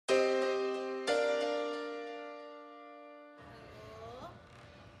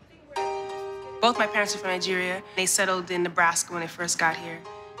Both my parents are from Nigeria. They settled in Nebraska when they first got here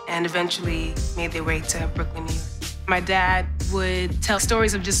and eventually made their way to Brooklyn, New York. My dad would tell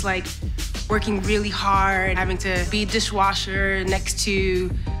stories of just like working really hard, having to be a dishwasher next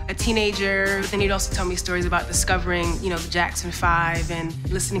to a teenager. Then he'd also tell me stories about discovering, the Jackson 5 and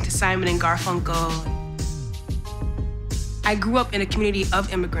listening to Simon and Garfunkel. I grew up in a community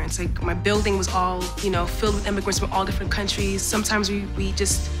of immigrants. Like my building was all, filled with immigrants from all different countries. Sometimes we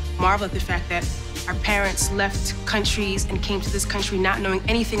just marvel at the fact that our parents left countries and came to this country not knowing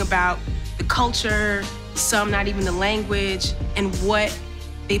anything about the culture, some not even the language, and what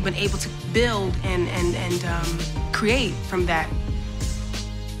they've been able to build and create from that.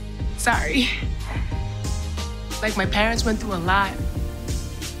 Sorry. Like my parents went through a lot.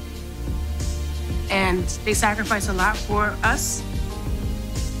 And they sacrificed a lot for us.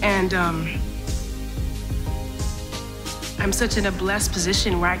 And I'm such in a blessed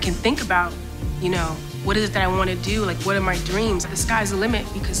position where I can think about, what is it that I want to do? Like, what are my dreams? The sky's the limit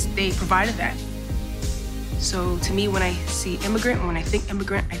because they provided that. So to me, when I see immigrant, and when I think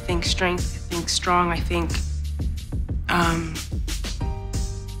immigrant, I think strength, I think strong, I think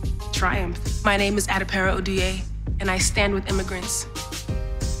triumph. My name is Adepero Oduye, and I stand with immigrants.